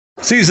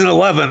Season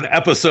 11,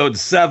 Episode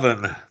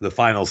 7, the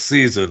final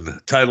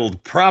season,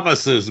 titled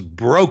Promises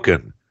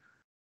Broken,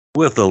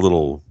 with a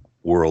little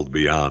World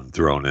Beyond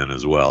thrown in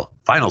as well.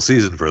 Final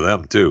season for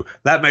them, too.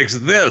 That makes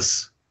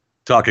this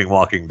Talking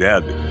Walking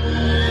Dead.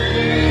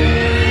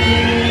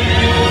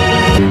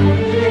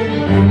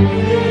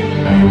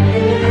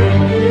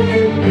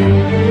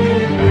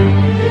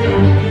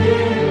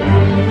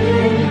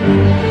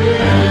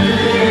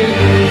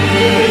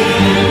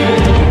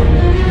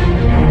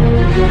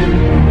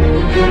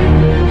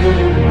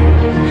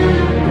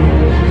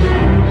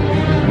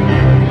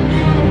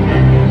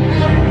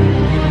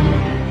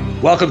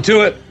 Welcome to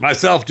it.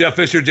 Myself, Jeff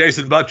Fisher,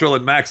 Jason Buttrill,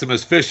 and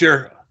Maximus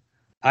Fisher.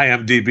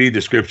 IMDb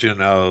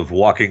description of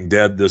Walking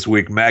Dead this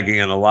week. Maggie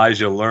and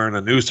Elijah learn a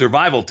new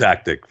survival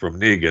tactic from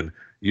Negan.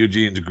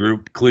 Eugene's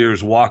group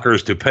clears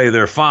walkers to pay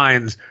their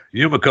fines.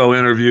 Yumiko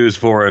interviews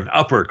for an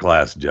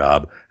upper-class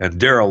job. And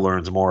Daryl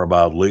learns more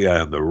about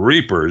Leah and the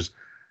Reapers.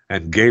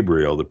 And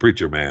Gabriel, the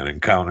preacher man,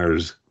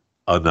 encounters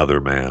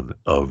another man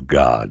of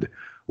God.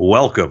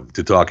 Welcome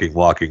to Talking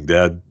Walking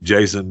Dead,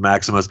 Jason,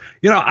 Maximus.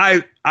 You know,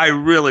 I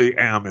really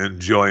am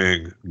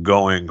enjoying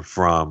going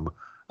from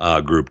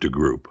group to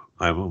group.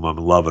 I'm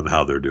loving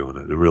how they're doing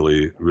it.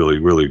 Really, really,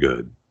 really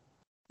good.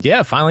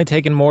 Yeah, finally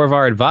taking more of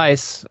our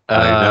advice.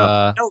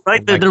 I know.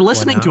 Right? They're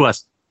listening to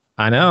us.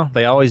 I know.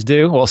 They always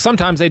do. Well,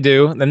 sometimes they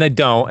do, and then they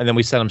don't, and then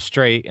we set them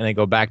straight, and they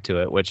go back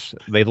to it, which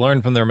they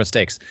learn from their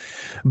mistakes.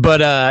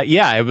 But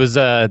yeah, it was.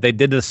 They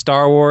did the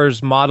Star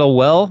Wars model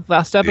well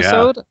last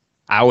episode. Yeah.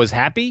 I was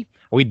happy.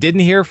 We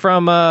didn't hear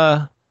from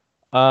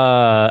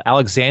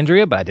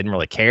Alexandria, but I didn't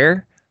really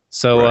care.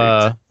 So,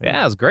 right.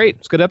 Yeah, it was great.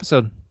 It's a good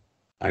episode.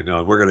 I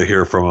know. We're going to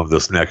hear from them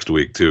this next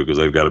week, too, because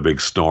they've got a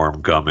big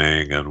storm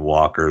coming, and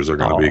walkers are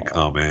going to be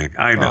coming.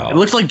 I know. It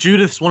looks like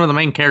Judith's one of the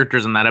main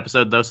characters in that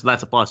episode, though, so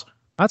that's a plus.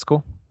 That's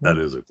cool. That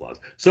is a plus.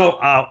 So,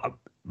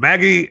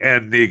 Maggie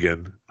and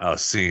Negan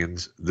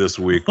scenes this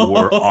week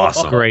were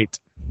awesome. Great.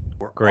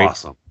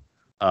 Awesome.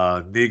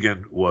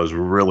 Negan was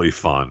really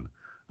fun.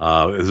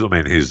 I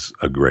mean, he's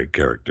a great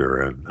character,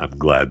 and I'm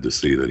glad to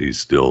see that he's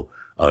still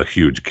a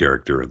huge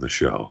character in the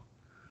show.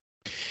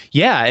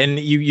 Yeah, and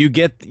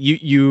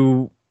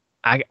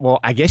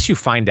I guess you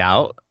find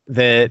out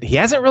that he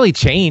hasn't really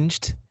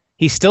changed.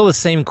 He's still the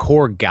same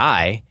core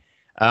guy.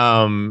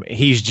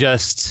 He's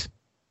just,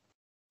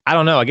 I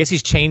don't know. I guess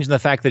he's changed in the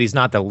fact that he's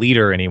not the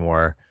leader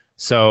anymore.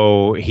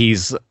 So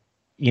he's,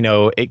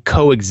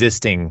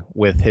 coexisting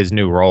with his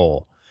new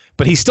role.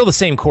 But he's still the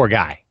same core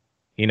guy.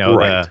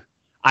 Right.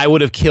 I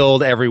would have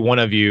killed every one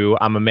of you.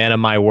 I'm a man of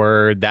my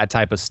word, that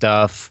type of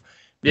stuff.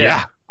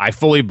 Yeah, I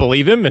fully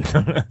believe him.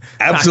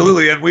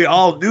 Absolutely. And we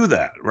all knew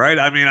that, right?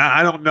 I mean,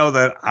 I don't know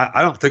that.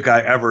 I don't think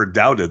I ever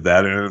doubted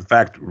that. And in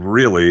fact,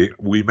 really,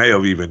 we may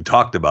have even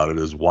talked about it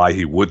as why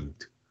he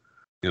wouldn't.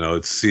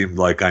 It seemed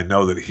like I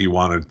know that he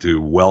wanted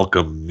to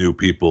welcome new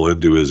people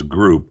into his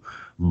group.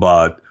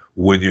 But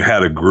when you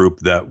had a group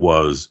that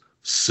was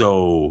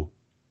so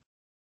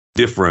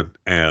different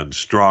and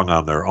strong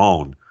on their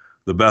own,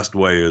 the best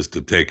way is to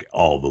take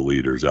all the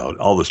leaders out,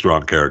 all the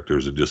strong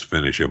characters, and just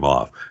finish him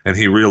off. And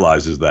he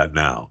realizes that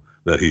now,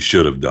 that he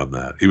should have done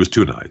that. He was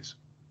too nice.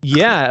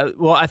 Yeah,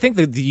 well, I think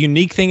the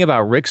unique thing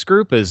about Rick's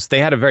group is they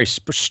had a very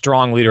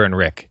strong leader in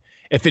Rick.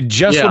 If it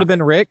just would have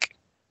been Rick,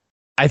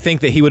 I think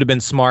that he would have been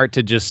smart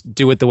to just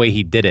do it the way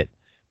he did it.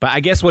 But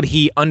I guess what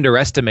he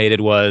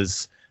underestimated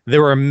was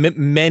there were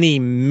many,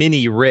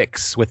 many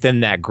Ricks within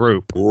that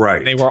group.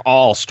 Right. They were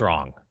all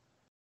strong.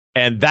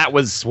 And that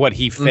was what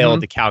he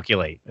failed to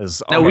calculate. There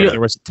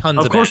was tons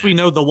of. Of course, we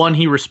know the one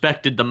he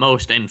respected the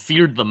most and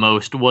feared the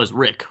most was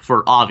Rick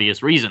for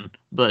obvious reason.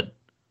 But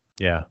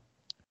yeah,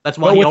 that's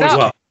why he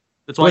always.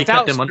 That's why he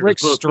kept him under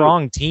Rick's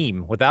strong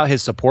team, without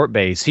his support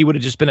base, he would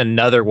have just been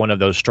another one of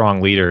those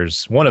strong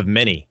leaders, one of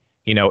many,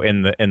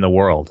 in the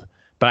world.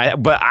 But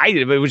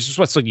it was just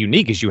what's so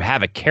unique is you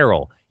have a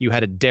Carol, you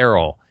had a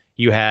Daryl,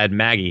 you had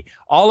Maggie.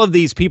 All of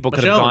these people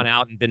could have gone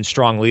out and been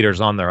strong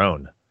leaders on their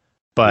own,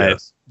 but.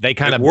 Yes. They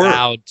kind of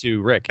bowed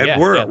to Rick. And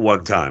were at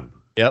one time.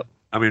 Yep.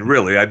 I mean,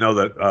 really, I know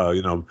that,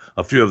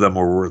 a few of them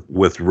were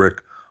with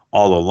Rick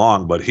all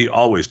along, but he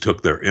always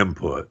took their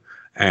input.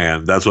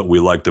 And that's what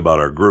we liked about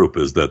our group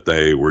is that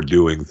they were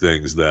doing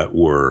things that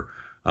were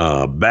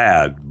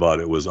bad, but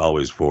it was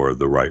always for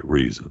the right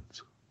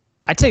reasons.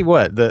 I tell you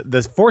what,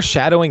 the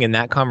foreshadowing in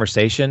that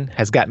conversation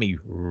has got me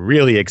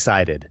really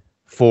excited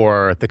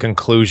for the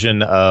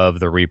conclusion of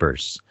the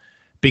Reapers.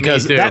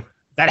 Because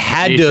that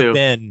had to have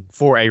been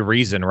for a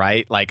reason,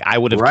 right? Like, I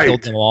would have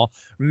killed them all.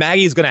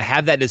 Maggie's going to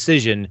have that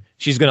decision.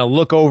 She's going to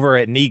look over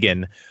at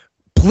Negan.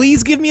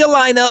 Please give me a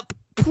lineup.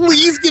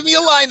 Please give me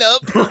a lineup.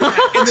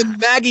 And then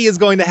Maggie is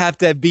going to have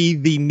to be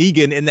the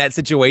Negan in that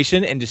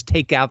situation and just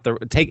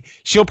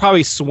she'll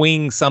probably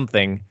swing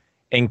something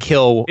and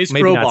kill. His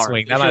maybe crowbar. Not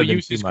swing. That might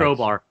use his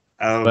crowbar.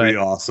 That would be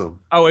awesome.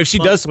 Oh, if she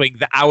does swing,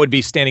 I would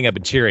be standing up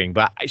and cheering.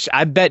 But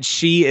I bet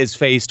she is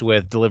faced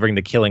with delivering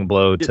the killing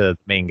blow to the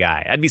main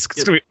guy. That'd be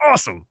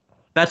awesome.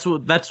 That's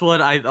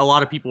what a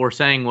lot of people were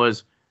saying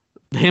was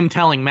him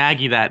telling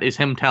Maggie that is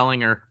him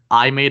telling her,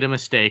 I made a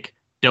mistake.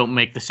 don't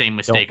make the same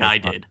mistake I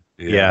did.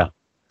 Yeah,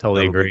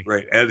 totally agree.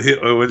 Great. And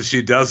when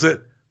she does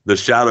it, the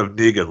shot of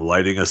Negan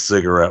lighting a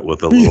cigarette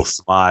with a little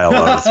smile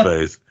on his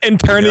face. And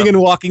turning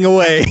and walking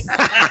away.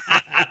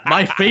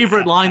 My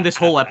favorite line this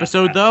whole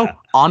episode, though,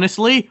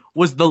 honestly,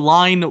 was the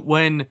line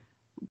when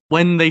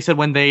they said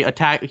when they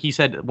attacked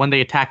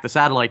the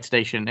satellite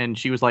station, and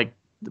she was like,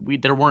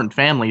 there weren't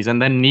families,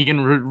 and then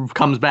Negan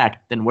comes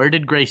back. Then where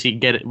did Gracie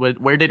get it?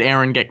 Where did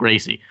Aaron get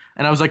Gracie?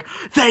 And I was like,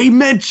 they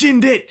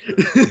mentioned it.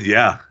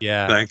 Yeah.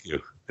 Yeah. Thank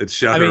you. It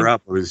shut her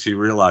up when she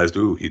realized,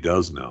 ooh, he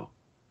does know.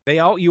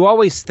 You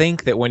always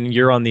think that when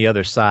you're on the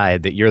other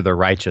side, that you're the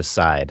righteous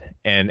side,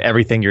 and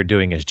everything you're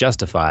doing is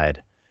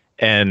justified.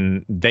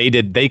 And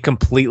they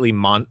completely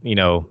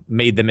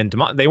made them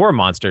into they were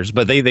monsters,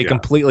 but they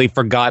completely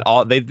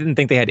forgot they didn't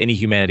think they had any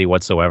humanity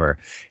whatsoever.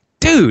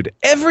 Dude,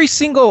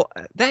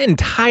 that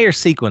entire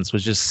sequence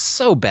was just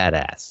so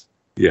badass.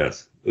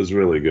 Yes, it was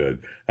really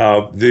good.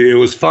 It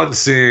was fun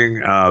seeing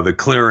the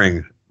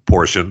clearing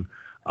portion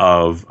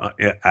of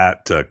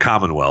at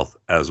Commonwealth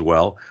as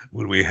well,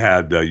 when we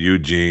had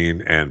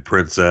Eugene and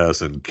Princess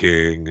and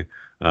King.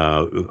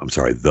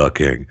 The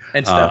King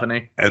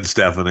and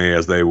Stephanie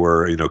as they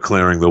were,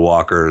 clearing the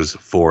walkers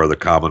for the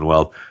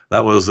Commonwealth.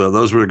 That was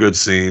those were a good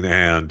scene.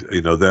 And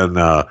then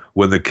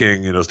when the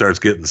King starts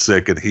getting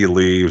sick and he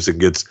leaves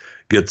and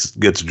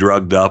gets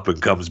drugged up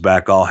and comes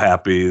back all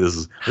happy. This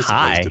is a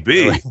place to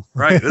be,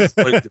 right? This is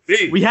a place to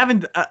be. We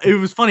haven't. It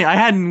was funny.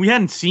 We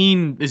hadn't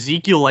seen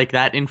Ezekiel like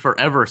that in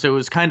forever, so it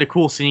was kind of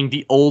cool seeing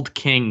the old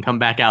King come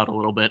back out a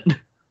little bit.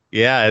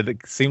 Yeah,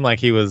 it seemed like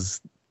he was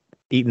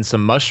eating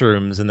some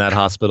mushrooms in that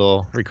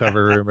hospital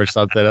recovery room or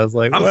something. I was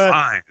like, I'm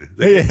fine.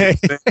 They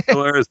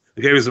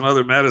gave me some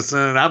other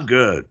medicine. I'm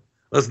good.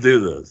 Let's do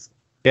this.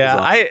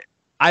 Yeah,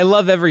 I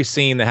love every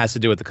scene that has to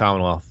do with the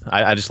Commonwealth.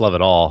 I just love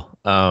it all.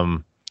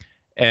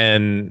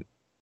 And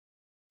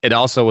it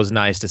also was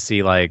nice to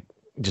see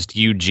just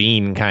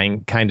Eugene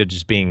kind of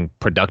just being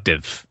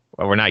productive.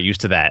 We're not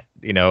used to that.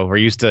 We're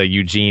used to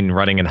Eugene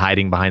running and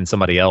hiding behind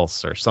somebody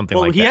else or something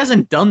like that. Well, he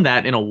hasn't done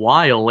that in a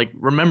while.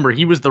 Remember,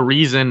 he was the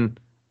reason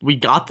we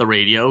got the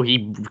radio.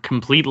 He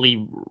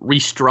completely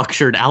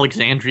restructured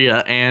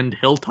Alexandria and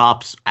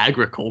Hilltop's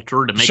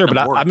agriculture to make them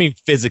work. I mean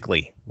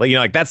physically.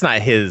 That's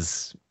not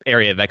his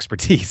area of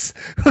expertise.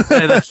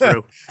 Yeah, that's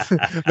true.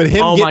 But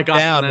him getting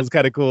down was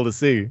kind of cool to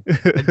see.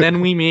 And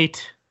then we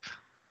meet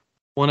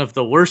one of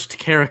the worst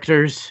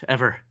characters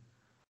ever,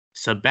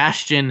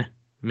 Sebastian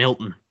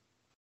Milton.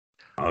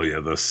 Oh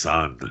yeah, the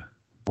son.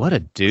 What a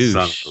douche.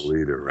 Son of the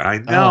leader. I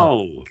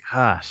know. Oh,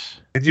 gosh.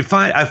 And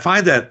I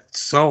find that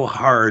so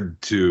hard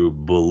to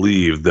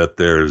believe that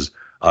there's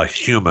a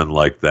human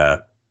like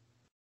that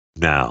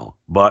now.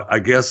 But I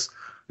guess,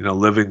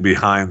 living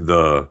behind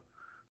the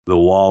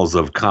walls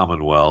of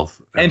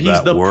Commonwealth. And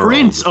he's the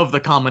prince of the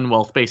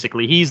Commonwealth,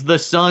 basically. He's the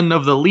son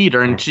of the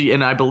leader,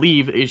 and I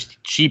believe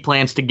she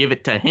plans to give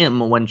it to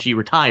him when she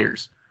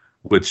retires.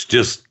 Which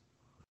just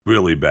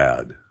really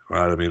bad,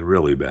 right? I mean,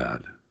 really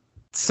bad.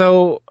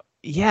 So,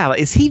 yeah,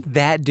 is he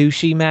that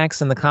douchey,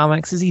 Max, in the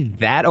comics? Is he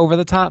that over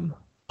the top?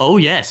 Oh,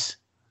 yes.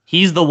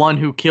 He's the one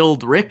who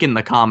killed Rick in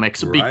the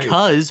comics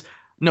because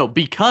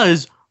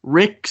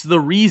Rick's the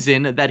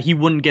reason that he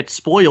wouldn't get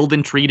spoiled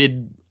and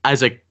treated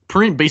as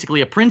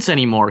basically a prince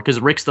anymore, because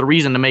Rick's the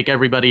reason to make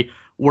everybody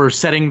were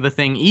setting the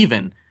thing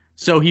even.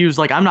 So he was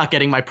like, I'm not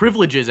getting my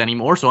privileges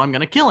anymore, so I'm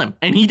going to kill him.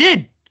 And he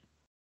did.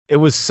 It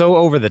was so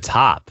over the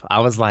top.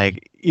 I was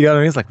like, you know what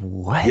I mean? It's like,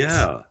 what?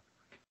 Yeah.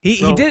 He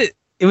did it.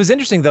 It was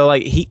interesting though.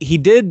 Like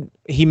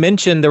he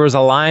mentioned, there was a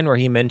line where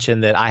he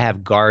mentioned that I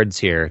have guards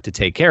here to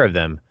take care of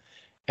them.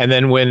 And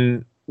then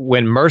when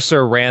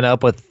Mercer ran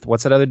up with,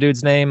 what's that other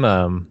dude's name?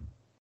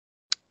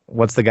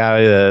 What's the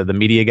guy, the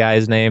media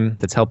guy's name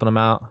that's helping him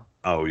out?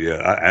 Oh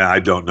yeah. I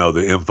don't know,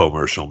 the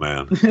infomercial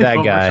man.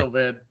 That guy.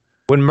 Man.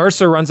 When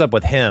Mercer runs up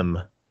with him,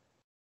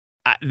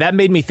 that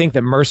made me think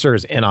that Mercer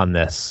is in on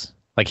this.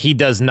 Like he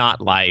does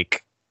not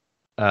like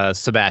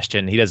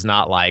Sebastian. He does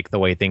not like the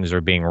way things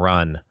are being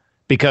run.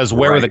 Because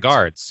where were the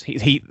guards?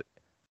 They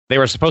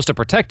were supposed to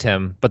protect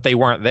him, but they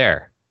weren't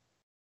there.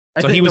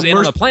 So he was in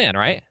on the plan,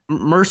 right?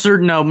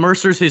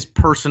 Mercer's his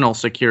personal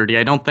security.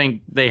 I don't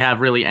think they have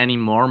really any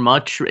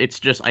much. It's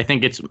just, I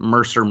think it's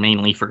Mercer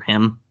mainly for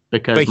him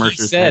because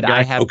Mercer said,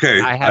 I have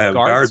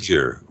guards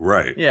here.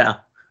 Right. Yeah.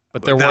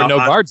 But there were no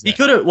guards there. He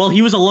could have,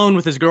 he was alone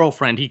with his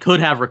girlfriend. He could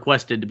have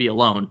requested to be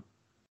alone.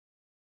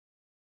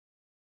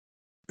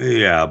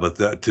 Yeah,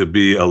 but to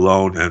be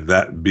alone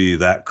and be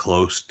that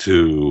close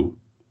to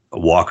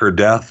Walker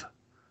death.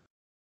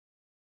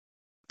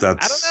 I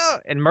don't know.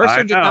 And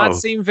Mercer did not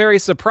seem very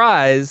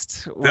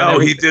surprised. No,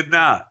 he did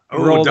not.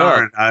 Oh,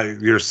 darn.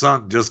 Your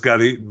son just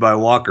got eaten by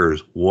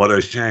walkers. What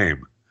a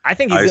shame. I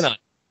think he's in on it.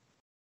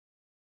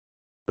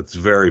 It's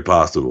very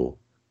possible.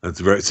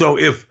 So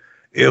if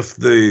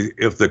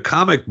the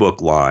comic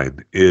book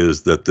line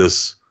is that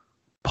this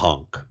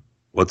punk,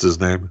 what's his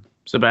name?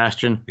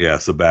 Sebastian. Yeah,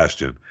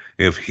 Sebastian.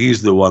 If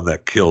he's the one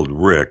that killed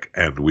Rick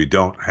and we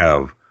don't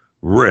have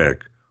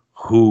Rick,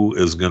 who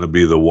is going to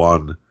be the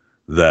one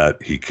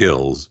that he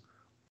kills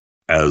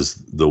as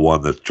the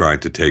one that's trying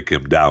to take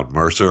him down.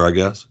 Mercer, I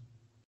guess.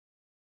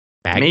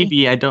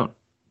 Maybe I don't.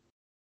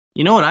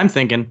 You know what I'm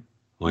thinking?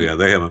 Well, yeah,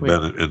 they haven't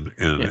been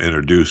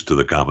introduced to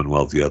the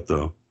Commonwealth yet,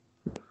 though.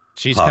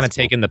 She's kind of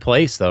taken the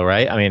place, though,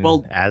 right? I mean,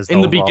 well, as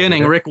in the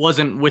beginning, Rick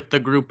wasn't with the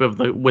group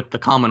with the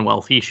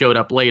Commonwealth. He showed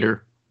up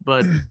later.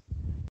 But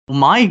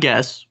my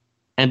guess,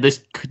 and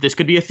this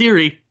could be a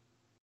theory,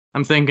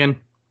 I'm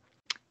thinking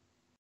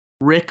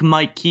Rick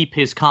might keep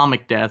his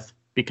comic death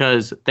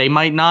because they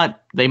might not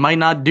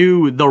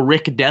do the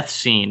Rick death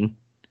scene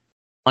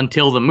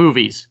until the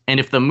movies. And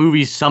if the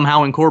movies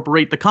somehow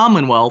incorporate the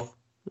Commonwealth,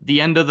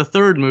 the end of the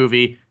third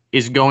movie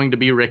is going to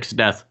be Rick's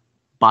death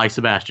by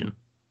Sebastian.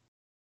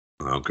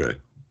 Okay.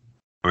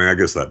 I mean, I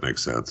guess that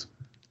makes sense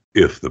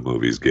if the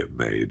movies get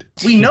made.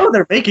 We know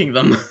they're making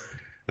them.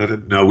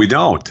 No, we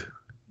don't.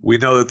 We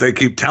know that they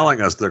keep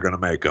telling us they're going to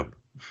make them.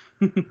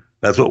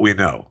 That's what we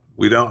know.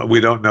 We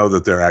don't know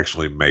that they're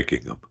actually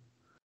making them.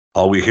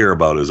 All we hear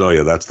about is, oh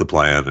yeah, that's the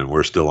plan, and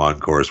we're still on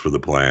course for the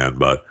plan,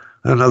 but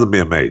nothing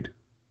being made.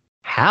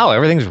 How?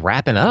 Everything's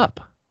wrapping up.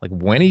 Like,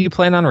 when are you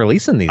planning on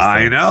releasing these things?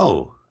 I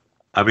know.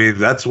 I mean,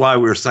 that's why I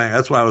was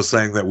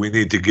saying that we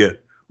need to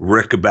get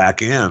Rick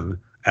back in,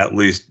 at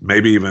least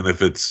maybe even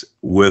if it's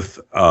with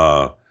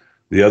the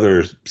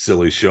other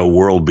silly show,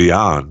 World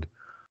Beyond.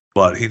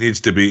 But he needs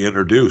to be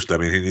introduced. I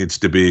mean, he needs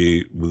to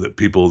be,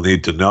 people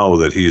need to know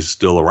that he's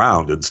still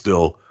around and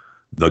still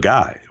the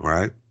guy,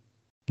 right?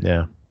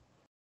 Yeah.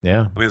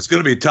 Yeah. I mean, it's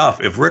going to be tough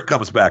if Rick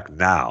comes back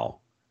now.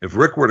 If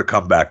Rick were to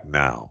come back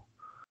now,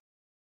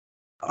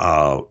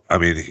 I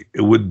mean,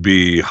 it would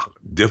be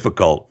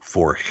difficult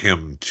for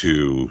him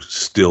to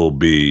still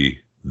be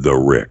the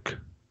Rick,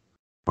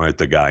 right?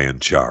 The guy in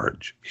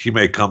charge. He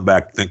may come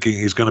back thinking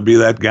he's going to be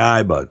that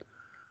guy, but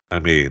I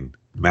mean,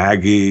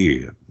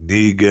 Maggie,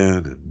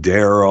 Negan, and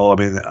Daryl,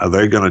 I mean, are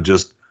they going to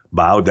just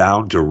bow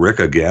down to Rick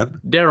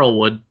again? Daryl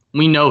would.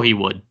 We know he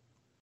would.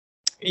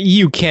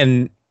 You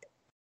can.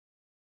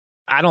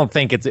 I don't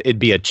think it'd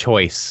be a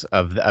choice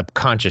of a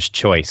conscious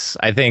choice.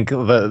 I think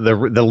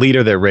the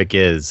leader that Rick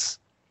is,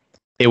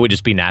 it would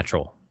just be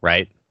natural,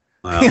 right?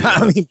 Well, yeah.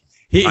 I mean,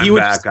 I'm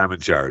back. I'm in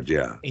charge.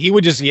 Yeah. He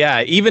would just,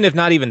 even if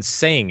not even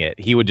saying it,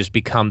 he would just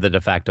become the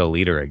de facto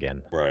leader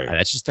again. Right.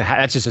 That's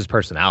just his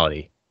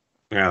personality.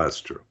 Yeah,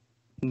 that's true.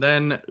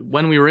 Then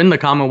when we were in the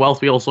Commonwealth,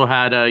 we also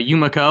had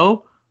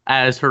Yumiko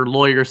as her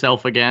lawyer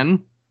self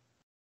again.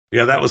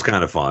 Yeah, that was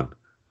kind of fun.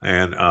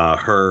 And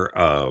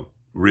her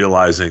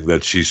realizing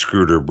that she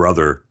screwed her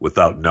brother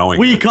without knowing.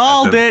 We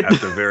called it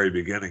at the very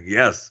beginning.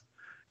 Yes.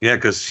 Yeah,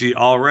 because she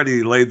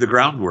already laid the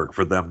groundwork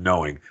for them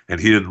knowing, and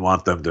he didn't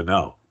want them to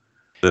know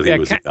that he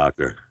was a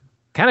doctor.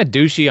 Kind of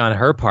douchey on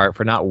her part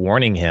for not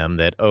warning him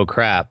that, oh,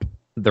 crap,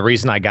 the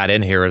reason I got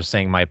in here is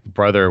saying my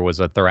brother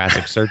was a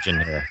thoracic surgeon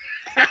here.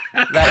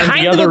 That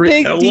kind of a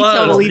big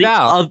detail to leave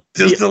out.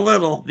 Just a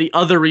little. The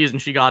other reason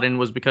she got in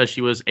was because she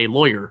was a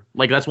lawyer.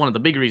 Like, that's one of the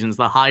big reasons.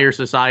 The higher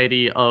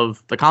society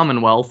of the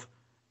Commonwealth,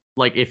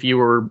 like if you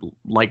were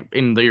like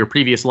in your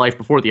previous life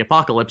before the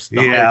apocalypse, the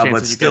higher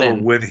chances you get in.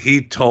 Still, when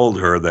he told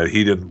her that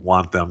he didn't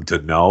want them to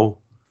know,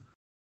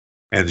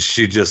 and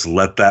she just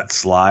let that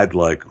slide,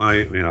 like,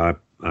 I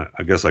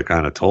guess I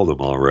kind of told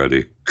him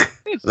already.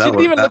 She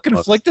didn't even look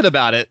conflicted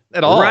about it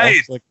at all.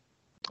 Right. Like,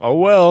 oh,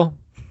 well.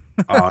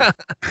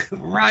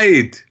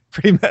 Right.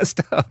 Pretty messed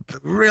up.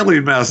 Really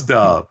messed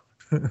up.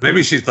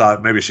 Maybe she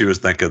was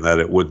thinking that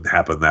it wouldn't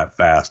happen that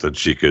fast and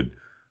she could,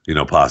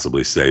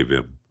 possibly save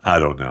him. I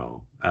don't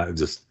know. It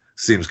just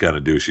seems kind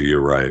of douchey. You're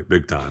right.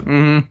 Big time.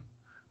 Mm-hmm.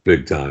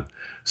 Big time.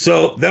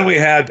 So then we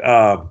had,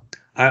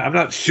 I'm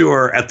not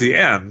sure at the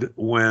end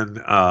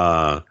when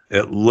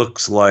it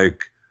looks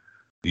like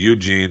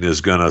Eugene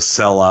is going to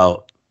sell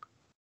out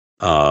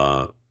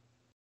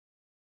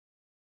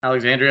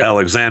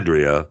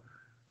Alexandria.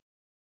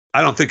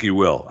 I don't think he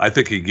will. I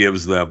think he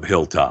gives them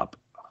Hilltop.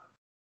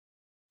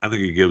 I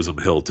think he gives them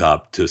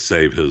Hilltop to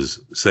save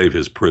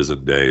his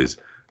prison days,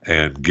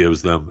 and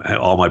gives them,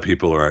 all my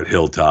people are at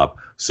Hilltop.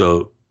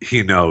 So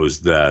he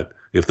knows that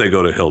if they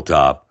go to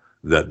Hilltop,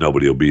 that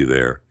nobody will be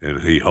there,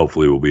 and he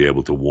hopefully will be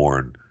able to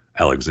warn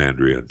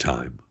Alexandria in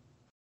time.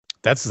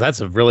 That's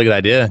a really good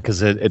idea,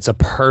 because it's a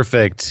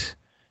perfect,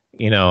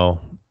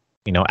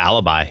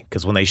 alibi.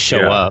 Because when they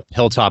show up,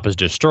 Hilltop is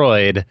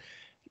destroyed.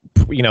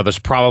 There's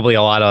probably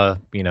a lot of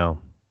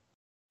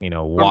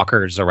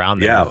walkers around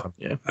there.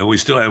 Yeah, and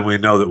we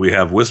know that we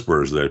have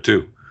whisperers there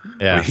too.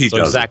 Yeah, I mean, he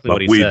doesn't, exactly but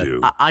what he we said.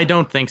 Do. I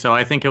don't think so.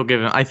 I think he'll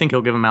give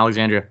him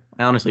Alexandria.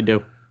 I honestly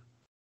do.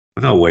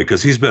 No way,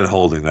 because he's been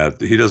holding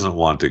that. He doesn't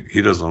want to.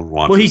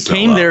 Well, he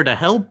came there to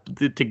help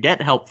to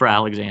get help for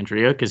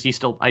Alexandria, because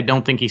I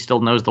don't think he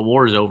still knows the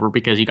war is over,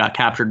 because he got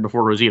captured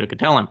before Rosita could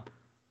tell him.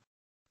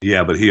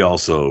 Yeah, but he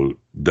also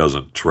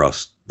doesn't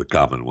trust the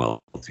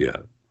Commonwealth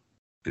yet.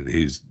 And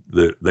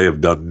they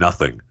have done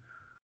nothing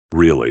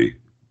really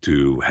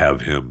to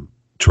have him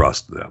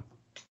trust them.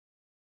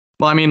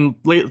 Well, I mean,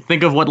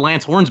 think of what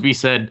Lance Hornsby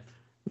said.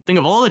 Think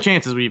of all the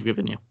chances we've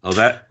given you. Oh,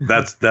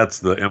 that's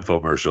the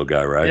infomercial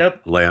guy, right?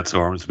 Yep. Lance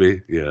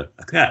Hornsby. Yeah.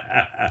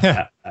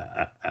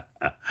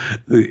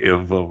 The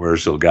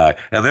infomercial guy.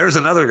 And there's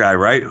another guy,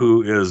 right,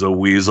 who is a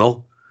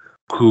weasel,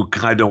 who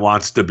kind of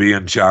wants to be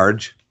in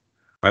charge.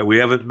 Right? We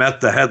haven't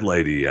met the head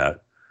lady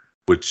yet,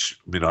 which,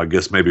 I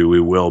guess maybe we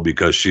will,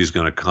 because she's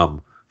going to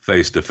come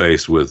face to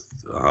face with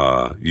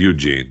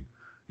Eugene,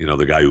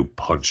 the guy who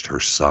punched her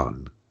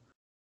son,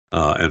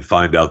 and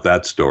find out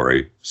that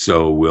story.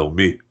 So we'll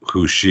meet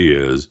who she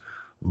is.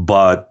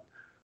 But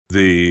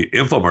the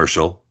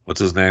infomercial, what's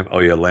his name? Oh,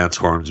 yeah, Lance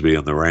Hornsby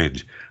in the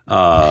Range.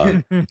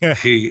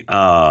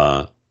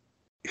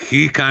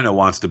 He kind of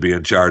wants to be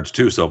in charge,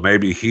 too. So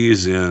maybe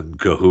he's in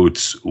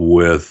cahoots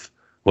with,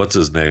 what's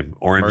his name?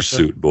 Orange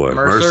suit boy.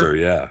 Mercer,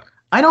 yeah.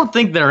 I don't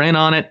think they're in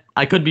on it.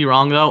 I could be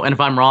wrong, though. And if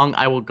I'm wrong,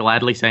 I will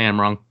gladly say I'm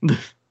wrong.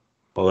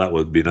 Well, that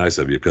would be nice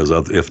of you, because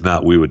if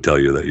not, we would tell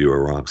you that you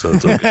were wrong. So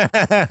it's okay.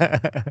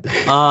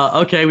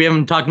 Okay, we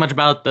haven't talked much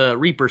about the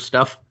Reaper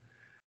stuff.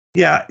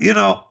 Yeah,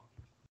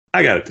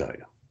 I got to tell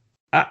you,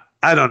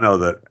 I don't know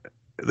that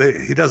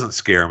he doesn't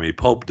scare me.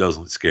 Pope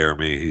doesn't scare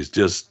me. He's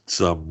just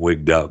some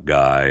wigged out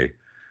guy.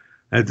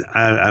 And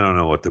I don't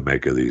know what to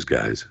make of these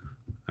guys.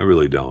 I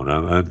really don't.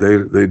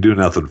 They do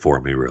nothing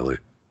for me, really.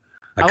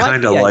 I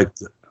kind of like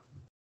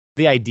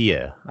the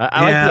idea.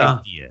 I like the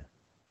idea.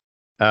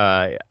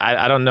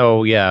 I don't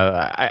know.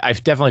 Yeah, I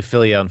definitely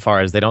feel you as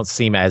far as they don't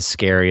seem as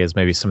scary as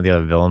maybe some of the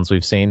other villains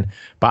we've seen.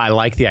 But I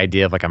like the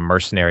idea of like a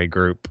mercenary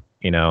group,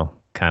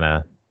 kind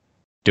of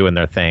doing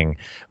their thing.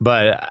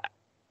 But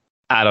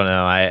I don't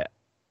know.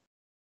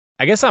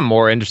 I guess I'm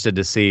more interested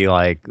to see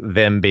like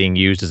them being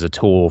used as a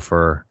tool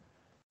for,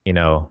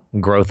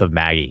 growth of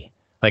Maggie.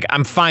 Like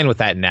I'm fine with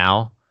that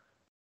now.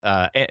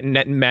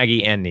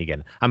 Maggie and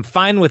Negan. I'm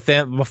fine with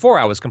them. Before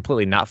I was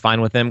completely not fine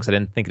with them because I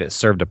didn't think it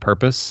served a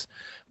purpose.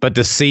 But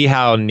to see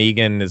how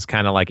Negan is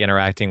kind of like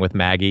interacting with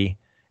Maggie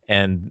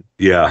and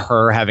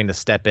her having to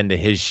step into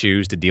his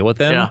shoes to deal with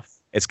them,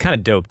 it's kind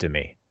of dope to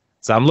me.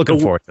 So I'm looking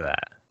forward to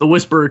that. The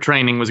Whisperer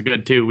training was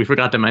good too. We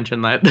forgot to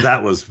mention that.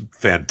 That was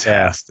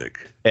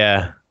fantastic.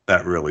 Yeah.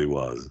 That really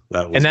was.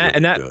 That was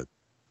good.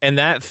 And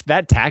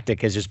that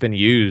tactic has just been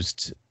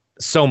used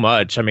so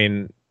much. I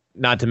mean,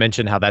 not to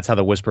mention how that's how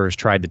the Whisperers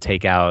tried to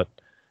take out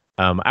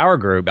our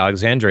group,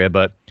 Alexandria,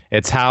 but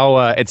it's how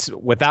it's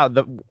without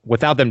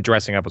them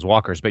dressing up as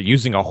walkers, but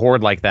using a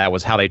horde like that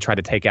was how they tried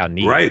to take out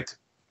Negan. Right.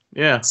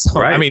 Yeah. So,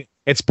 right. I mean,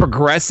 it's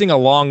progressing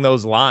along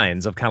those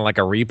lines of kind of like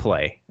a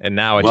replay, and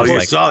now it's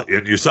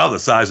you saw the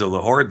size of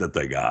the horde that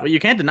they got. Well, you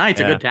can't deny it's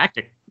a good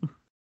tactic.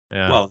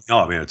 Yeah. Well, no,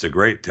 I mean it's a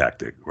great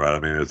tactic, right? I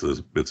mean it's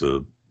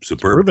a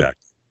superb tactic,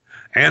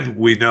 and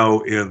we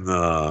know in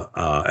the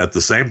at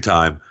the same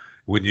time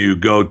when you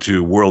go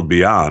to World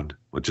Beyond,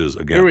 which is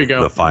again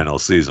the final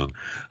season,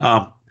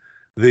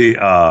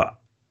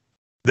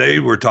 they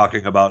were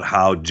talking about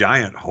how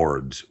giant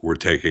hordes were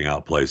taking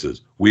out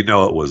places. We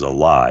know it was a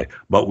lie,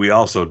 but we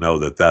also know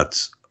that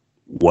that's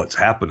what's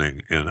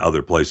happening in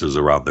other places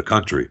around the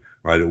country,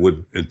 right?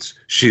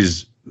 She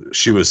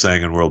was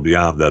saying in World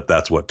Beyond that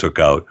that's what took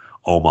out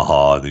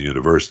Omaha and the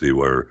university,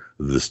 where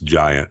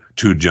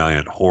two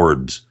giant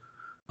hordes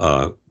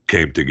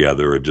came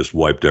together and just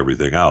wiped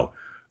everything out.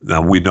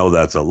 Now we know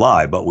that's a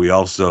lie, but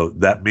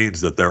that means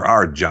that there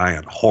are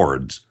giant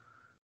hordes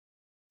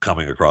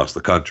coming across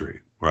the country,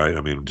 right?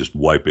 I mean, just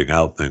wiping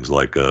out things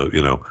like a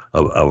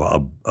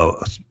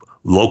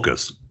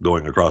locust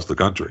going across the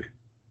country.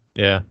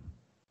 Yeah,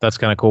 that's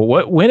kind of cool.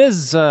 When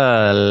is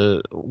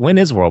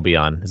World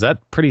Beyond? Is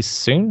that pretty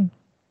soon?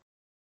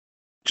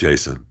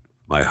 Jason,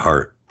 my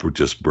heart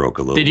just broke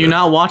a little bit. Did you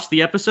not watch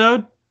the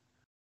episode?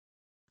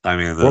 I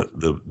mean,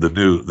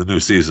 the new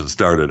season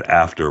started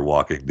after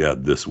Walking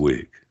Dead this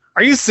week.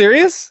 Are you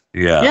serious?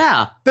 Yeah.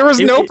 Yeah. There was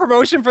no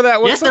promotion for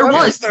that whatsoever?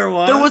 Yes, there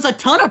was. There was a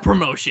ton of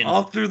promotion.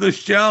 All through the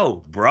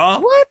show, bro.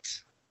 What?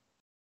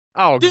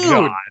 Oh, dude.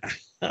 God.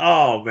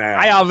 Oh, man.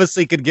 I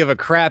obviously could give a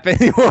crap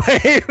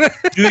anyway.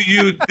 Do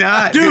you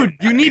not? Dude,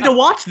 you need to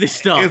watch this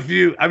stuff.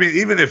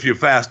 Even if you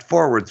fast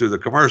forward through the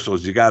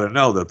commercials, you got to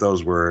know that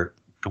those were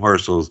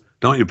commercials.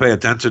 Don't you pay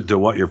attention to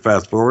what you're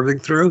fast forwarding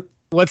through?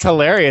 What's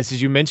hilarious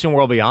is you mentioned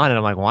World Beyond, and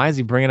I'm like, why is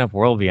he bringing up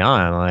World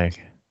Beyond?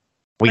 Like,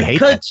 we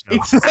hate that show.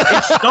 It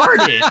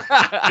started.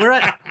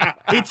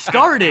 It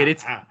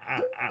started.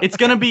 It's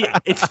gonna be.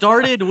 It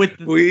started with.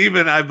 We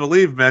even, I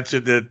believe,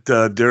 mentioned it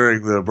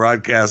during the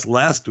broadcast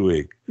last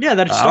week. Yeah,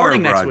 that's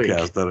starting next week.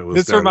 That it was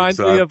this starting. reminds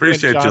me of when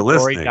John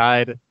Tory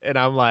died, and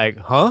I'm like,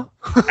 huh?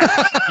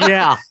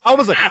 Yeah. I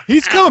was like,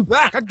 he's coming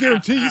back. I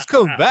guarantee he's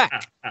coming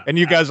back. And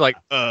you guys are like,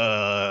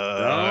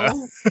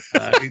 no,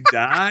 he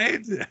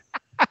died.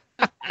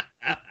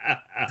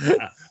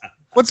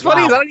 What's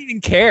funny is I don't even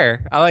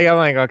care. I'm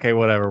like, okay,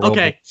 whatever.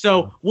 Okay,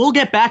 so we'll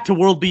get back to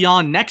World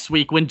Beyond next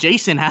week when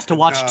Jason has to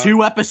watch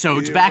 2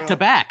 episodes back to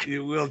back.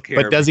 You will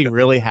care. But does he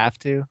really have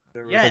to?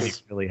 Yes. Does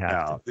he really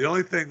have to? The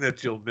only thing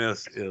that you'll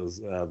miss is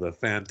the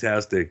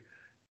fantastic,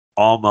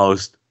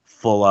 almost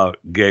full-out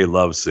gay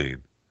love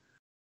scene.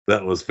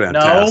 That was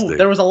fantastic. No,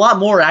 there was a lot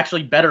more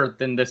actually better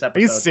than this episode.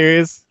 Are you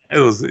serious? It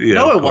was. Yeah,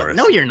 no, it was.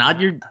 No, you're not.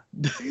 You're.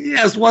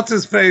 Yes. What's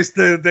his face?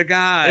 The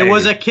guy. It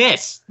was a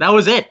kiss. That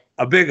was it.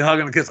 A big hug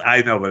and a kiss.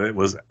 I know, but it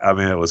was. I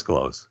mean, it was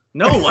close.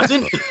 No, it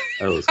wasn't.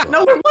 It was close.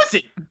 No, it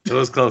wasn't. It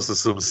was close to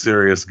some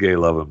serious gay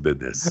loving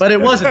business. But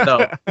it wasn't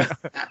though.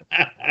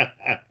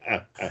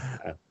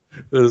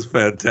 It was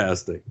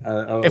fantastic.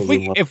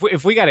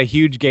 If we got a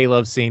huge gay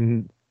love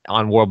scene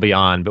on World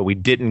Beyond, but we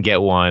didn't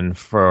get one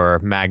for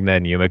Magna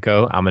and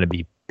Yumiko, I'm gonna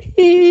be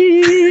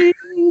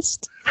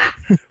pissed.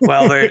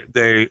 Well,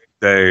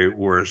 they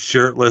were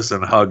shirtless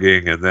and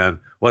hugging, and then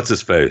what's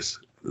his face?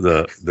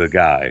 The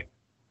guy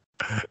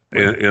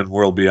in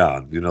World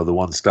Beyond, the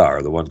one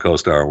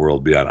co-star in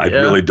World Beyond. I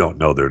really don't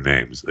know their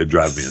names. They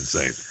drive me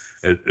insane.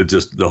 It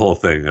just, the whole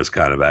thing is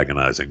kind of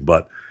agonizing.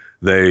 But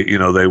they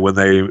when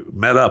they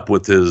met up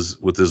with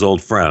his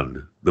old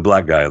friend, the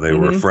black guy, they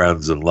were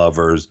friends and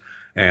lovers,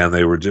 and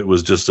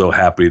was just so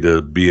happy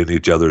to be in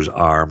each other's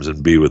arms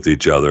and be with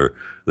each other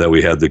that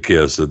we had the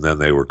kiss, and then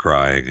they were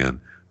crying, and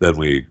then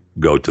we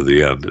go to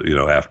the end,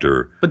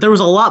 after. But there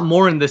was a lot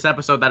more in this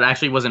episode that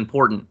actually was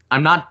important.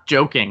 I'm not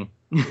joking.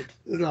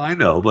 No, I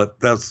know, but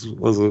that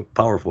was a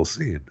powerful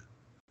scene.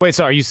 Wait,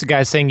 so are you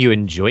guys saying you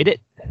enjoyed it?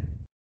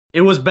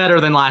 It was better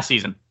than last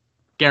season.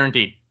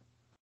 Guaranteed.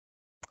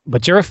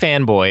 But you're a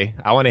fanboy.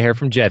 I want to hear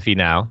from Jeffy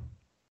now.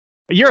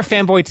 You're a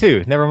fanboy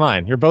too. Never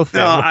mind. You're both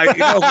fanboys.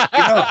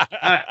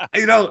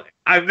 No,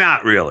 I'm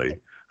not really.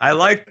 I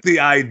like the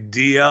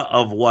idea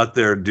of what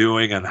they're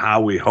doing and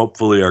how we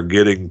hopefully are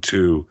getting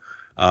to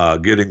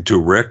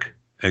Rick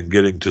and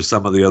getting to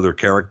some of the other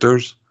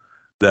characters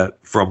that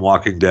from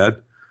Walking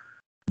Dead,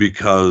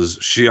 because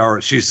she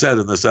said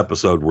in this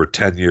episode we're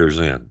 10 years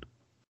in.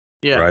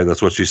 Yeah. Right?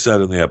 That's what she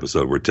said in the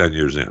episode. We're 10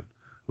 years in.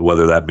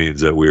 Whether that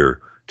means that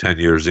we're 10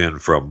 years in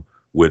from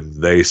when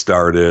they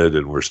started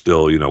and we're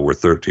still, we're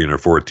 13 or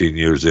 14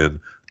 years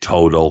in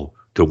total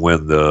to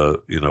when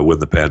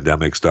the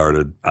pandemic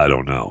started, I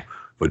don't know.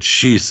 But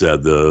she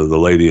said, the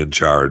lady in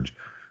charge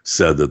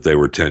said that they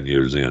were 10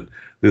 years in.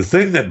 The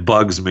thing that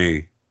bugs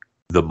me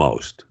the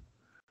most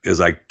is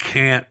I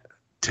can't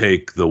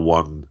take the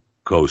one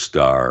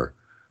co-star,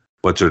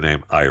 what's her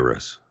name?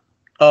 Iris.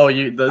 Oh,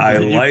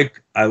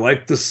 I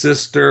like the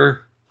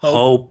sister,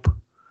 Hope.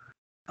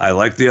 I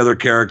like the other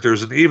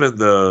characters, and even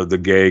the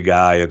gay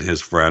guy and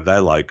his friend. I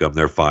like them.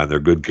 They're fine. They're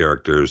good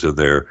characters, and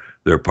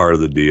they're part of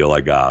the deal. I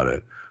got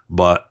it.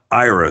 But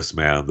Iris,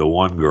 man, the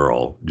one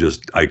girl,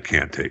 I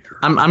can't take her.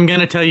 I'm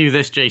gonna tell you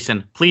this,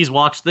 Jason. Please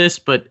watch this,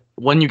 but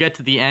when you get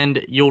to the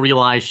end, you'll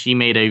realize she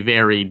made a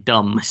very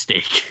dumb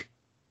mistake,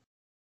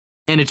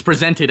 and it's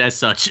presented as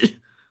such.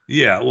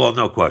 Yeah, well,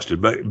 no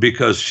question, but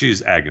because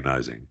she's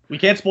agonizing. We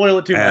can't spoil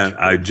it too much.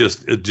 And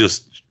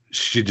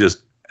she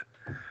just.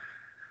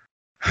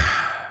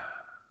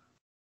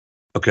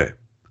 Okay,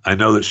 I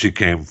know that she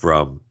came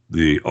from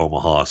the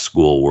Omaha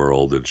school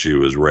world, and she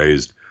was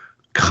raised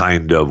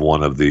kind of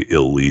one of the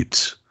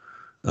elites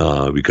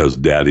because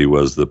daddy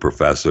was the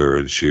professor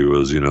and she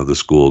was, the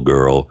school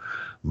girl.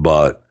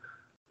 But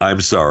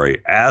I'm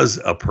sorry, as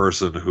a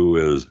person who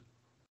is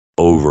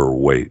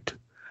overweight,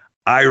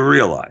 I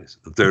realize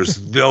that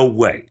there's no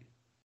way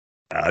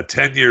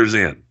 10 years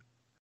in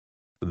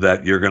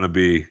that you're going to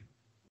be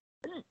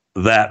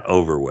that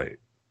overweight.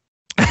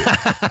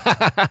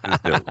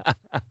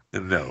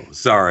 No,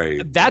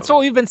 sorry. That's what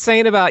we've been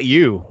saying about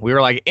you. We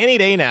were like, any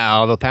day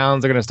now, the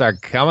pounds are going to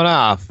start coming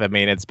off. I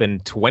mean, it's been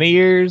 20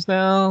 years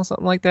now,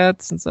 something like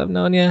that, since I've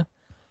known you.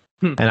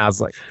 And I was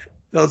like,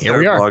 don't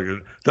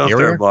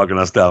start bogging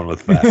us down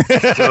with fat.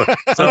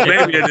 So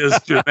maybe it is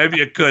true. Maybe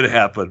it could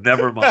happen.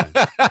 Never mind.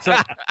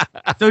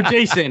 So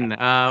Jason,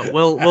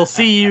 we'll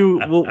see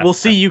you. We'll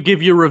see you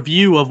give your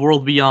review of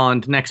World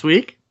Beyond next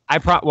week.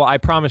 I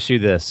promise you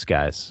this,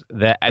 guys,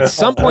 that at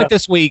some point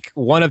this week,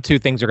 one of two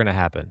things are going to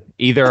happen.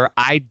 Either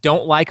I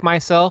don't like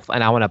myself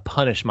and I want to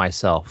punish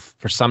myself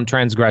for some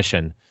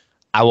transgression.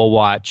 I will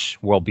watch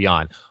World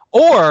Beyond.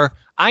 Or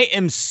I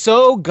am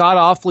so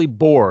god-awfully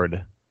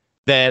bored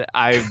that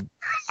I'm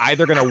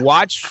either going to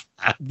watch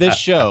this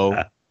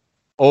show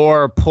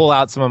or pull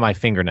out some of my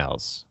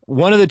fingernails.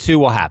 One of the two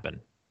will happen.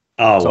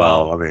 Oh, so,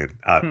 well, I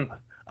mean,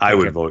 I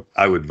would vote.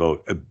 I would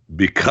vote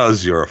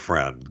because you're a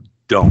friend.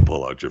 Don't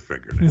pull out your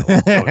fingernails.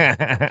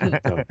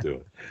 Don't do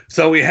it.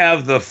 So we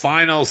have the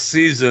final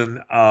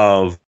season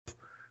of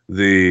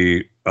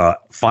the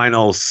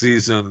final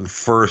season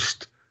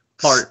first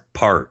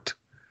part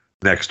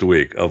next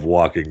week of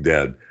Walking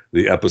Dead,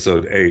 the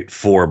episode 8,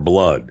 For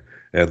Blood.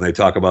 And they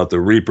talk about the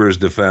Reapers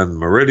defend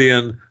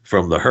Meridian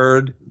from the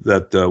herd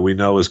that we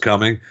know is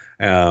coming.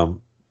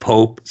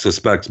 Pope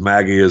suspects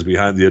Maggie is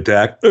behind the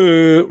attack.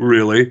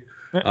 Really?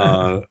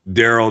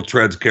 Daryl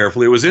treads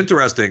carefully. It was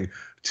interesting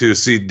to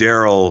see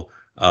Daryl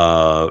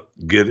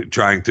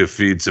trying to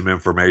feed some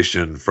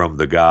information from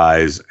the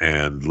guys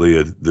and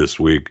Leah this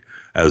week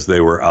as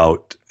they were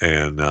out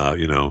and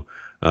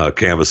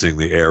canvassing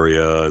the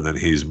area, and then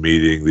he's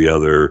meeting the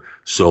other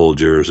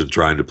soldiers and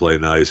trying to play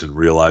nice and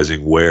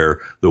realizing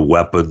where the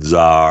weapons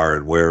are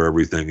and where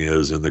everything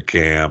is in the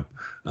camp.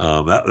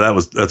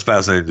 That's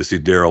fascinating to see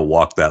Daryl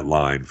walk that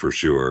line for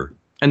sure.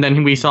 And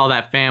then we saw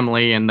that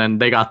family, and then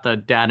they got the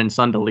dad and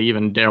son to leave,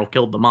 and Daryl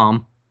killed the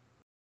mom.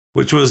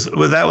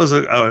 That was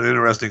an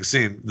interesting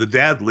scene. The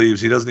dad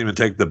leaves. He doesn't even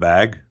take the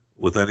bag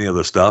with any of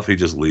the stuff. He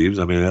just leaves.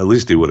 I mean, at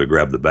least he would have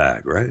grabbed the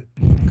bag, right?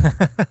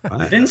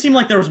 It didn't seem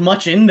like there was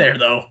much in there,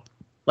 though.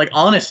 Like,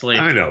 honestly.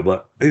 I know,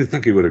 but I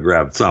think he would have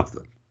grabbed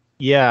something.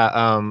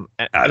 Yeah,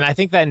 and I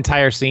think that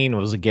entire scene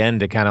was, again,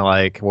 to kind of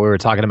like what we were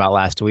talking about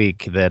last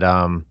week, that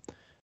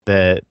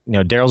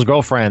Daryl's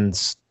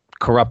girlfriend's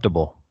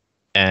corruptible,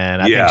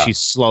 and I think she's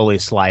slowly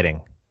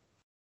sliding.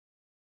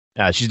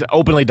 She's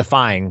openly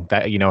defying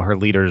that, her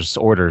leader's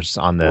orders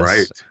on this,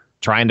 right?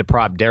 Trying to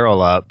prop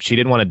Daryl up. She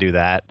didn't want to do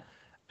that.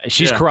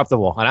 She's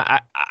corruptible,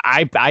 and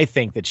I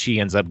think that she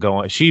ends up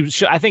going.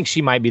 I think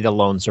she might be the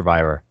lone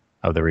survivor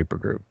of the Reaper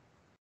group.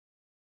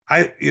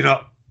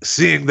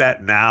 Seeing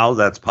that now,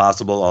 that's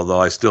possible.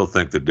 Although I still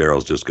think that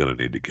Daryl's just going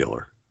to need to kill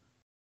her.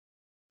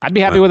 I'd be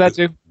happy with that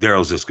too.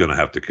 Daryl's just going to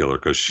have to kill her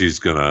because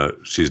she's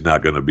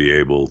not going to be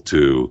able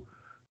to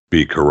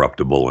be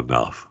corruptible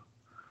enough.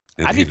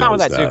 And I'd be fine with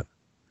that too.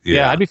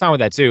 Yeah, I'd be fine with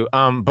that too.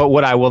 But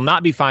what I will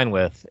not be fine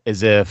with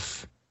is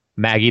if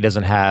Maggie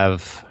doesn't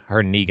have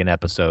her Negan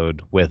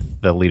episode with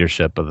the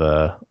leadership of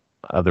the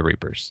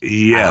Reapers.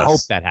 Yes. I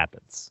hope that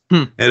happens.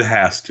 It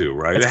has to,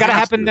 right? It's got to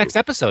happen next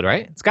episode,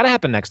 right? It's got to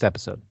happen next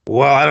episode.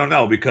 Well, I don't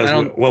know because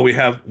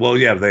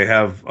they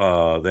have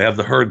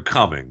the herd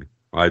coming,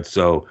 right?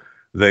 So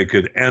they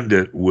could end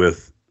it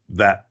with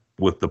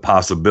the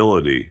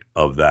possibility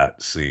of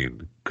that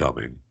scene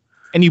coming.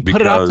 And you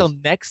put it off till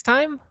next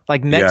time?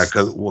 Like next?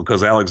 Yeah,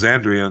 because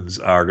Alexandrians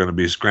are going to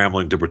be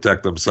scrambling to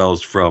protect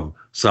themselves from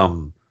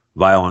some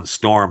violent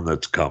storm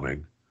that's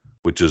coming,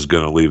 which is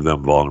going to leave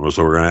them vulnerable.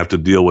 So we're going to have to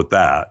deal with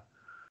that.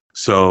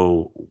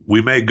 So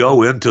we may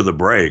go into the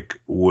break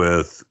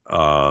with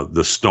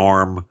the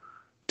storm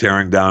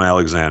tearing down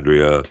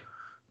Alexandria.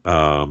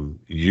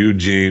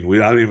 Eugene, we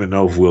don't even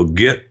know if we'll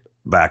get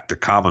back to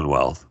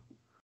Commonwealth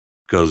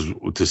because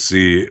to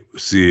see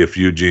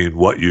if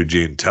what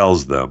Eugene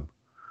tells them.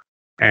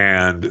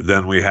 And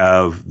then we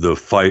have the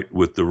fight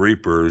with the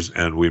Reapers,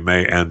 and we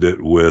may end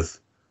it with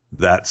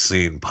that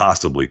scene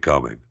possibly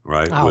coming,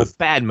 right? Oh,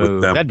 bad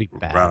move. That'd be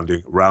bad.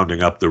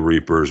 Rounding up the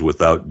Reapers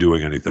without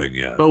doing anything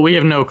yet. But we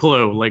have no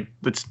clue. Like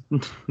it's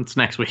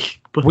next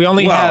week. But we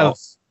only have.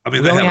 I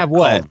mean, they only have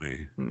what?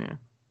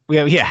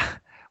 Yeah.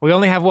 We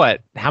only have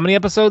what? How many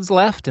episodes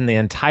left in the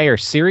entire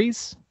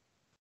series?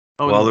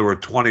 Well, there were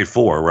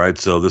 24, right?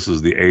 So this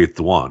is the 8th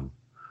one.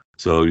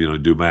 So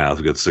do math.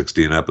 We got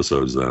 16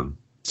 episodes then.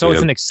 So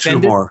it's an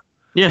extended. 2 more.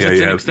 Yes,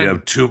 you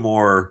have 2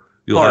 more.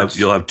 You'll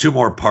have 2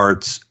 more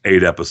parts,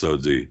 8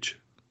 episodes each.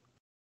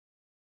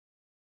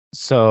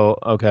 So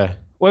okay,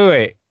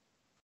 wait.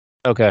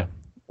 Okay,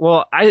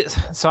 well,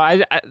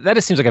 that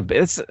just seems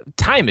like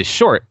time is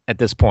short at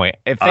this point.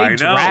 If they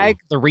drag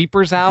the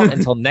Reapers out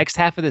until next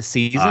half of the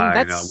season,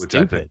 that's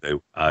stupid.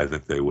 I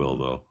think they will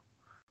though.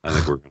 I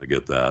think we're going to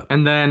get that.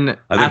 And then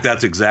I think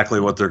that's exactly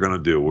what they're going to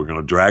do. We're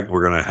going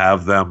to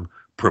have them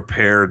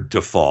prepared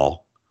to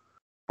fall.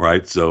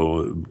 Right,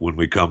 so when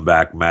we come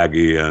back,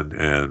 Maggie and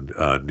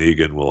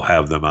Negan will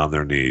have them on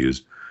their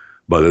knees,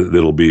 but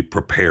it'll be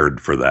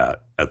prepared for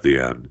that at the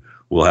end.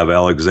 We'll have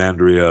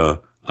Alexandria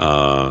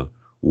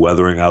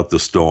weathering out the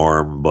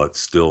storm, but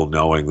still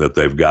knowing that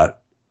they've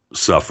got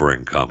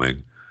suffering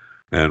coming,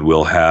 and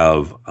we'll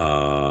have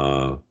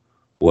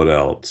what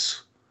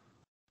else?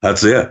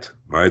 That's it,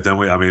 right? Then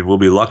we'll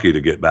be lucky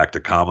to get back to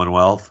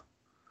Commonwealth.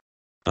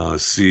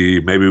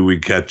 Maybe we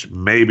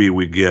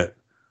get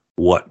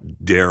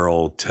what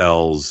Daryl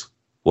tells,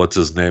 what's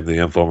his name, the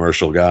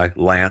infomercial guy?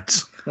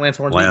 Lance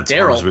Hornsby.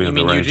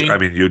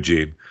 Daryl.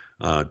 Eugene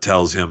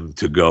tells him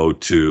to go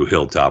to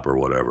Hilltop or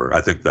whatever. I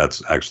think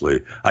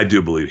I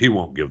do believe he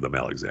won't give them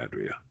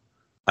Alexandria.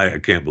 I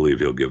can't believe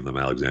he'll give them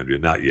Alexandria.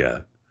 Not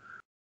yet.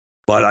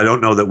 But I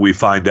don't know that we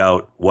find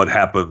out what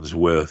happens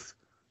with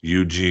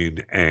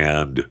Eugene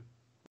and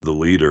the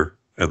leader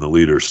and the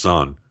leader's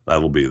son.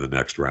 That'll be the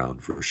next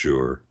round for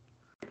sure.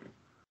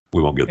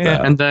 We won't get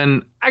that. And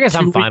then I guess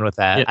I'm fine with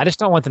that. Yeah. I just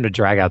don't want them to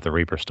drag out the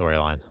Reaper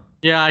storyline.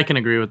 Yeah, I can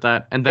agree with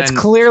that. And then it's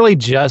clearly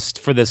just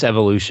for this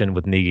evolution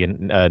with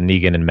Negan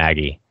and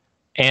Maggie,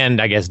 and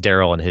I guess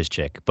Daryl and his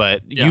chick.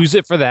 But use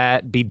it for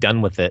that. Be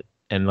done with it,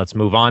 and let's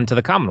move on to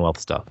the Commonwealth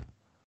stuff.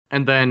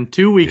 And then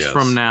 2 weeks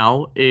from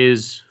now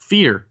is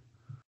Fear.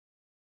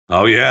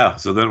 Oh yeah,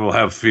 so then we'll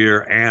have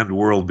Fear and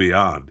World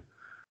Beyond,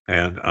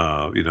 and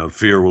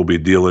Fear will be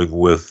dealing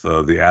with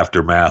the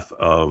aftermath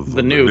of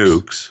the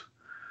nukes.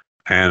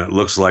 And it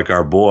looks like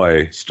our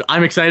boy.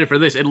 I'm excited for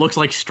this. It looks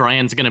like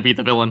Strand's going to be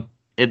the villain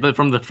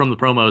from the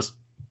promos.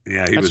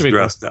 Yeah, he was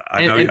dressed. Cool.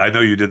 I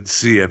know you didn't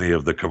see any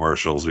of the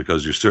commercials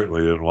because you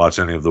certainly didn't watch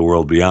any of the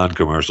World Beyond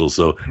commercials.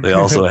 So they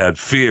also had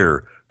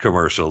Fear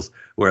commercials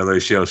where they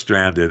show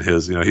Strand in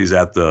his. He's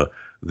at the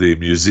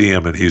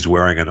museum and he's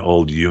wearing an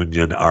old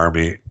Union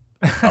Army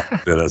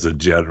outfit as a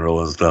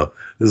general and stuff.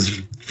 This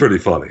is pretty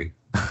funny.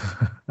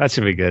 That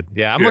should be good.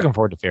 Yeah, I'm looking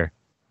forward to Fear.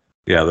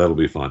 Yeah, that'll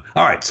be fun.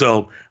 All right,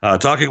 so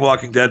Talking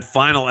Walking Dead,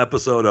 final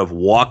episode of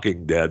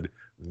Walking Dead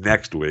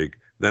next week.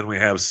 Then we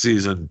have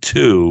season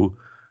 2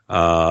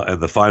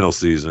 and the final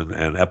season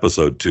and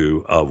episode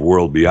 2 of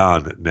World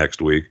Beyond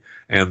next week.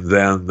 And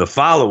then the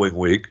following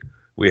week,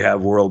 we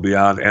have World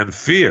Beyond and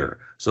Fear.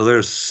 So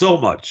there's so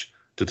much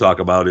to talk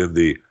about in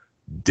the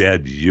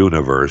Dead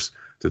universe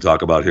to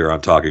talk about here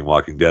on Talking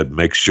Walking Dead.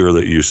 Make sure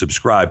that you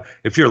subscribe.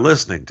 If you're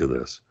listening to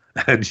this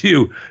and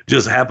you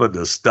just happen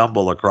to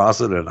stumble across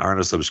it and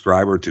aren't a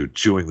subscriber to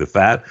Chewing the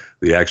Fat,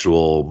 the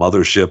actual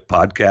mothership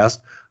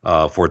podcast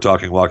for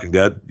Talking Walking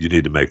Dead, you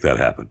need to make that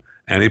happen.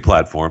 Any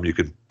platform, you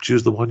can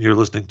choose the one you're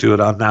listening to it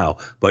on now,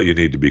 but you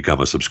need to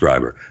become a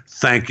subscriber.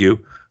 Thank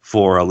you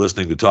for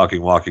listening to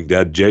Talking Walking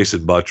Dead.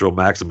 Jason Buttrill,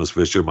 Maximus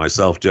Fisher,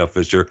 myself, Jeff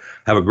Fisher.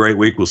 Have a great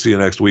week. We'll see you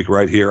next week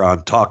right here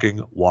on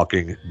Talking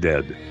Walking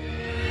Dead.